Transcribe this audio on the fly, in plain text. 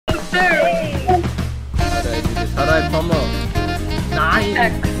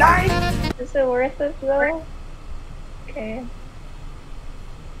Nice! Is it worth it though? Okay.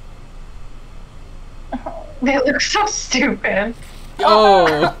 They look so stupid.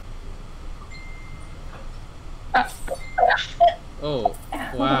 Oh! Oh,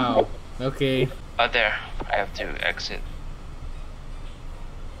 wow. Okay. Oh, there. I have to exit.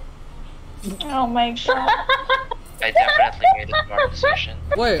 Oh my god. I definitely made a smart decision.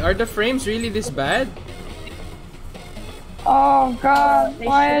 Wait, are the frames really this bad? Oh god, They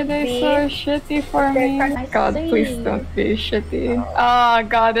why are should they be. so shitty for me? God, please don't be shitty. Oh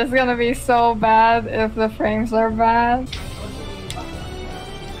god, it's gonna be so bad if the frames are bad.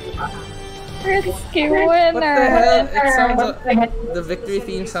 Risky winner! What the hell? It sounds like the victory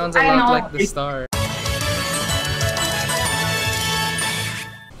theme sounds a lot like the star.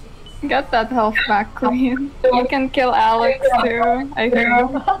 Get that health back, Queen. You can kill Alex too, I think.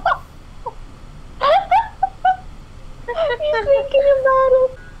 He's thinking about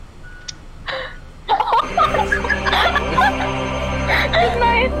it. Good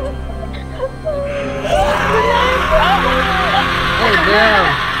night. Oh damn!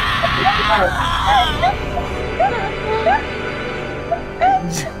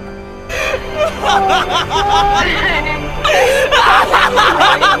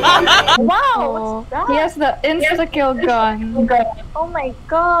 Wow! He has the insta-kill gun. Oh my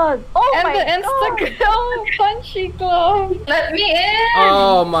god! Oh And my the god! insta-kill punchy glove. Let me in!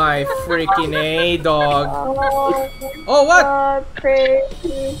 Oh my freaking A, dog. Oh, Oh, what? god,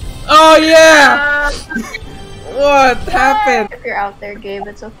 crazy. Oh yeah! What happened? If you're out there, Gabe,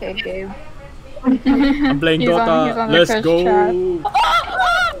 it's okay, Gabe. I'm playing He's on Dota. the Let's Twitch go. chat.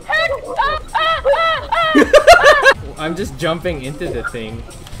 I'm just jumping into the thing.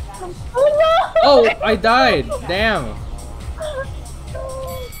 Oh, I died. Damn.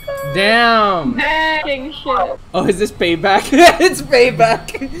 Damn. Dang shit. Oh, is this payback? It's payback.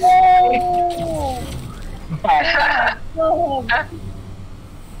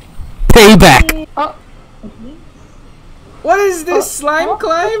 Payback. Oh, What is this slime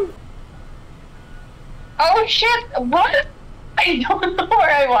climb? Oh shit! What? I don't know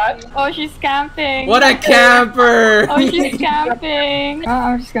where I was. oh, she's camping. What a camper! Oh, she's camping. Oh,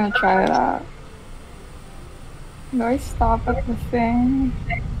 I'm just gonna try it out. Do I stop at the thing?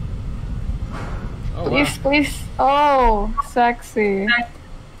 Oh, wow. Please, please. Oh, sexy.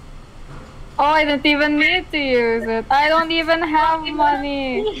 Oh, I didn't even need to use it. I don't even have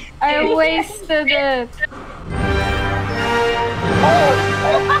money. I wasted it.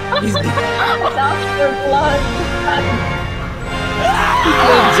 He's That's for blood.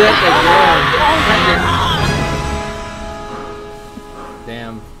 legit again.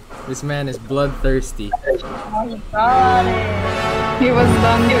 Damn, this man is bloodthirsty. He was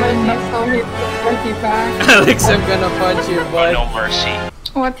done with me, so he put he back. Alex, I'm gonna punch your butt. No mercy.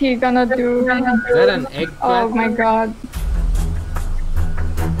 What he gonna do? Is that an Oh eggplant? my god.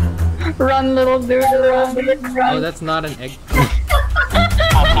 Run, little dude, run. Oh, that's not an egg. I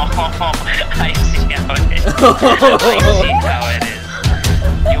see how it is. I see how it is.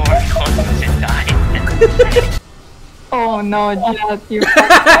 You are going to die. Oh no, Jet, you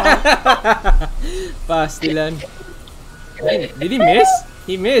Pastilan. Did he miss?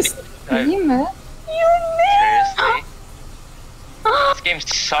 He missed. Did he miss? Seriously? This game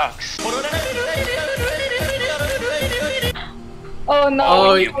sucks. Oh no.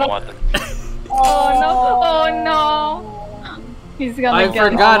 Oh, You want them. Oh no. Oh no. He's gonna I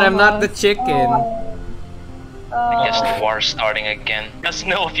get forgot all I'm of not the us. chicken. I guess the war's starting again. Let us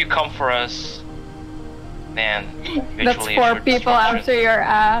know if you come for us. Man, That's visually 4 assured people destruction. after your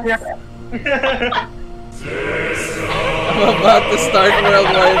ass. I'm about to start World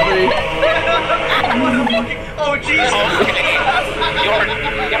War 3. Oh Jesus! Okay,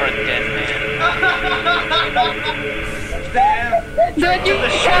 you're a dead man. Damn! Don't you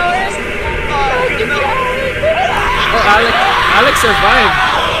coward! Don't you coward! Oh, Alex survived.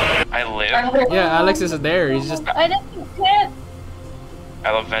 I live. Yeah, Alex is there. He's just. I didn't hit.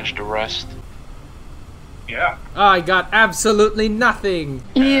 I'll avenge the rest. Yeah. Oh, I got absolutely nothing.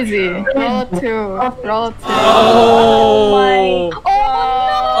 Easy. Roll 2. Roll 2. Oh. Oh no!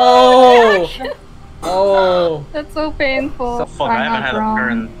 Oh. Oh. That's so painful. The fuck, I haven't had a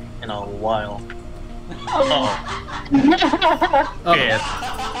turn in a while. Oh. Okay. It's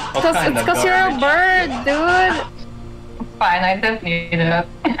cause you're a bird, dude. Fine, I didn't need it.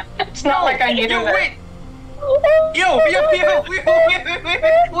 It's not like I needed Yo, it. wait! Yo! Wait!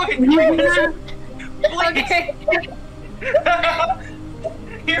 Okay.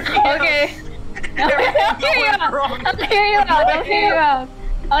 Here Okay. I'll hear you out. I'll hear you out. I'll hear you out.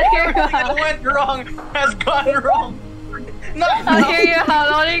 I'll hear you Everything that out. went wrong has gone wrong. Not I'll now. hear you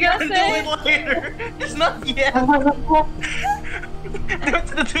out. What are you gonna Do say? it later. It's not yet. Do it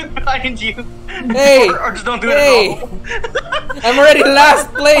to the dude behind you. Hey! Or just don't do it Hey! at all. I'm already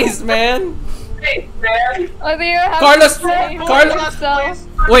last place, man! What do you have Carlos- to say? Carlos- Last So- place.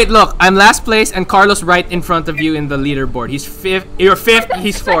 Wait, look, I'm last place and Carlos right in front of you in the leaderboard. He's fifth, you're fifth,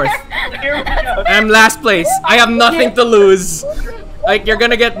 he's fourth. Here we go. I'm last place. I have nothing to lose. Like, you're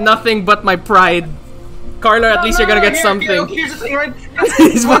gonna get nothing but my pride. Carlo, at least you're gonna get something. Here's the thing, right?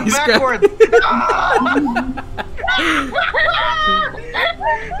 He's Going voice backward.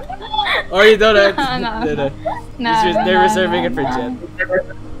 Or you don't have No. no. Nah, They're nah, reserving it for nah. Jet.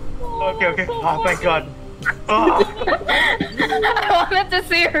 Okay. Oh, thank God. Oh. I wanted to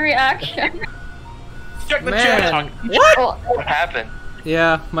see your reaction. Check the Man. chat. What? Oh, What happened?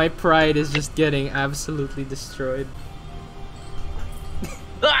 Yeah, my pride is just getting absolutely destroyed.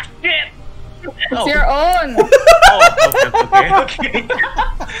 Ah, shit. it's your own. Oh, okay.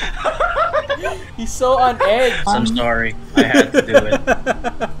 He's so on edge. I'm sorry. I had to do it.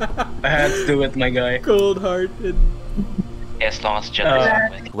 I had to do it, my guy. Cold-hearted. Yeah, as long as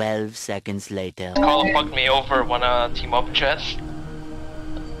Jet is with. 12 seconds later. Call fucked me over. Wanna team up, Jet?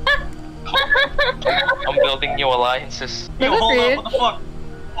 I'm building new alliances. Yo, Does it hold reach? up. What the fuck?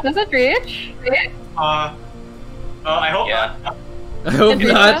 Does it reach? I hope Yeah. not. I hope It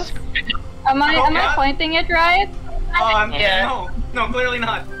not. reaches? Am I pointing it right? Yeah. No, clearly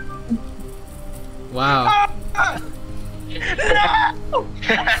not. Wow.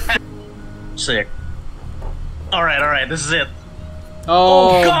 Sick. Alright, this is it.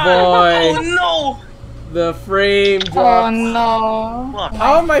 Oh, God! boy. Oh no! The frame Oh drop. no. Fuck.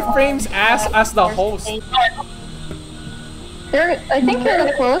 How are my frames as the host? Wait, I think you're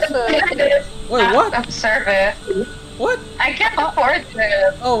the closest. what? Observe it. What? I can't afford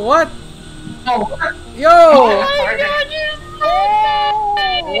it. Oh, what? Oh, Yo! afford it.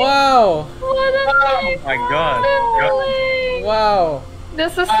 Wow! What a nice My God. feeling. Wow!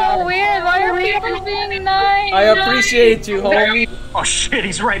 This is so weird. Why are people being nice? I appreciate you, homie. Oh shit,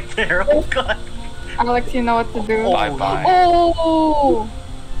 he's right there. Oh God. Alex, you know what to do. Bye bye. Oh!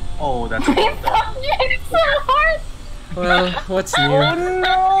 Oh, that's I'm fucked up. touching so hard. Well, what's new?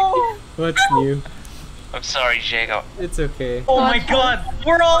 No! What's new? I'm sorry, Jacob. It's okay. Oh my God,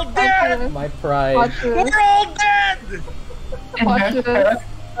 we're all dead. My pride. Watch this. We're all dead. Watch this.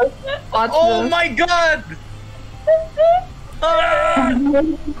 Watch Oh this. my God. Ah!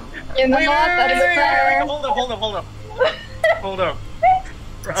 You know Wait, what? That is fair. Hold up. Hold up.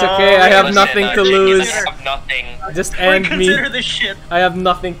 It's okay, I have Listen, nothing to Jake lose. and I have nothing. Just end me. Reconsider this shit. I have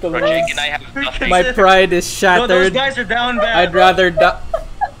nothing to Or Jake lose. and I have nothing. My pride is No, those shattered. guys are down bad. I'd rather die.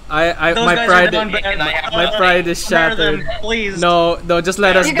 Those My guys pride. are down bad. My pride is Spare them, shattered. please. No, just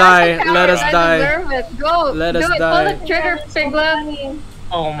let us You guys die. are Let us cowards. I die. deserve it. Go. Let Do us it. die. Pull the trigger, Piglet.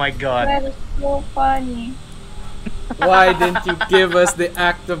 Oh my God. That is so funny. Why didn't you give us the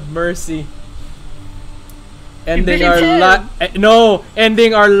act of mercy? Ending You our did. no,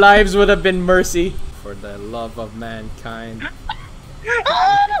 ending our lives would have been mercy. For the love of mankind.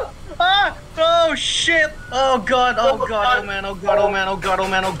 Oh shit! Oh God! Oh God! Oh man! Oh God! Oh man! Oh God! Oh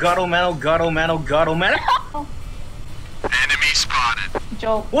man! Oh God! Oh man! Oh God! Oh man! Oh God! Oh man! Enemy spotted.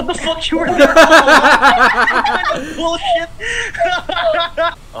 Joke. What the fuck? You were there? Bullshit!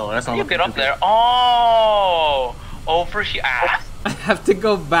 Oh, that's not You looking get up too there. Oh, over here. Ah. I have to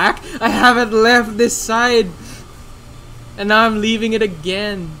go back. I haven't left this side. And now I'm leaving it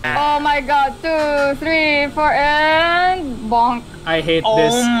again. Oh my god. 2, 3, 4, and bonk. I hate Oh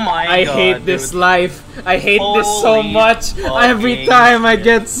this. my I God, hate this dude. life. I hate this so Holy much. Every fucking time I shit.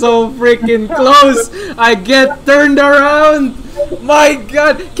 get so freaking close, I get turned around. My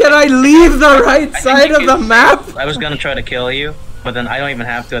God, can I leave the right side you of the can- map? I was gonna try to kill you, but then I don't even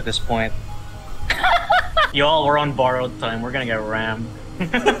have to at this point. Y'all, we're on borrowed time. We're gonna get rammed.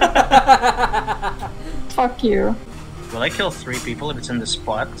 Fuck you. Will I kill 3 people if it's in the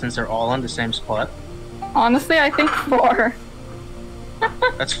spot, since they're all on the same spot? Honestly, I think 4.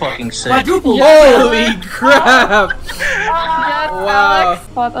 That's fucking sick. Holy crap! Yes, Wow. Alex.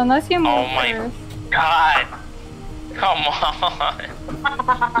 But unless you move Oh my first. God. Come on.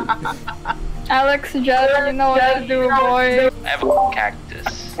 Alex, Jet, you know what to do, boy. I have a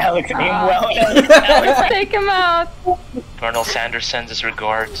cactus. Alex, aim well. Let's take him out. Colonel Sanders sends his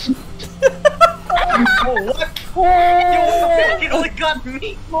regards. Oh, what? Yo, what the fuck? It only got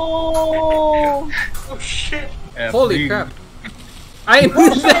me. Oh shit. Holy crap. I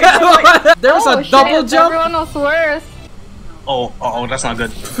there was Oh, a double shit, jump. Everyone was worse. Oh, that's not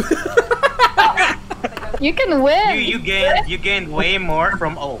good. You can win. You gained way more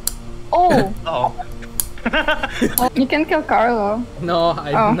from Oh. oh. You can kill Carlo. No,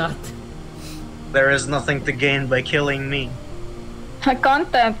 I Oh. do not. There is nothing to gain by killing me.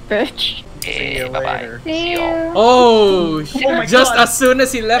 Content, bitch. See you bye-bye. later. See you. Oh, my just God. as soon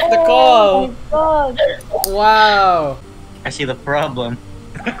as he left the Oh call. my god. Wow. I see the problem.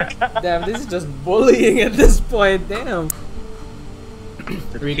 Damn, this is just bullying at this point. Damn.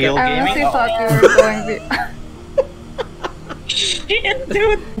 The Rika. kill I gaming. honestly thought you were going to. Shit,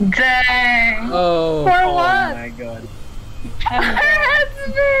 dude. Dang. Oh. For Oh what? my god. That's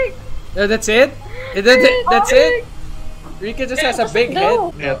big. That's it? That's it? Rika just has a big head.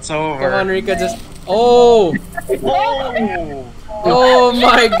 It's over. Come on, Rika, just. Oh! Oh! Oh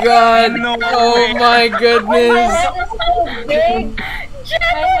my god! No Oh way. my goodness! Big.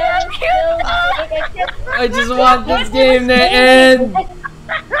 I just want this game to end!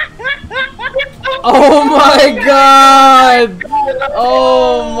 Oh my god!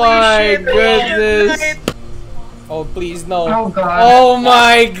 Oh my goodness! Oh please no! Oh god. Oh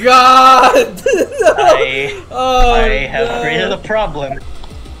my god! Oh, I have no. created a problem.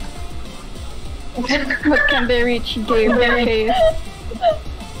 What can they reach? Game face.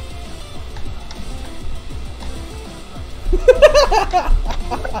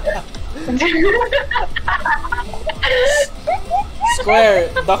 Square!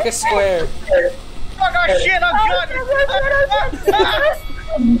 Duck is square! Oh god, shit, I'm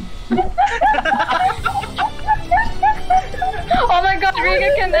Oh my god,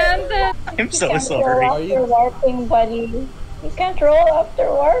 Rika can end it! I'm so Roll sorry. Are you- after warping, buddy. You can't roll after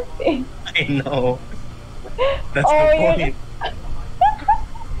warping. I know. That's Oh, the you're point.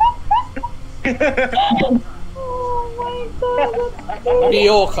 Oh my god, that's so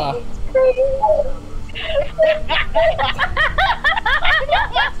Ryoka!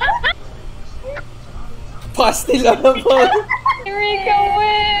 Pasti lang naman! Rika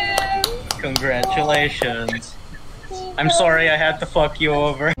wins! Congratulations. I'm sorry I had to fuck you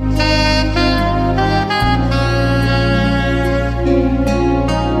over.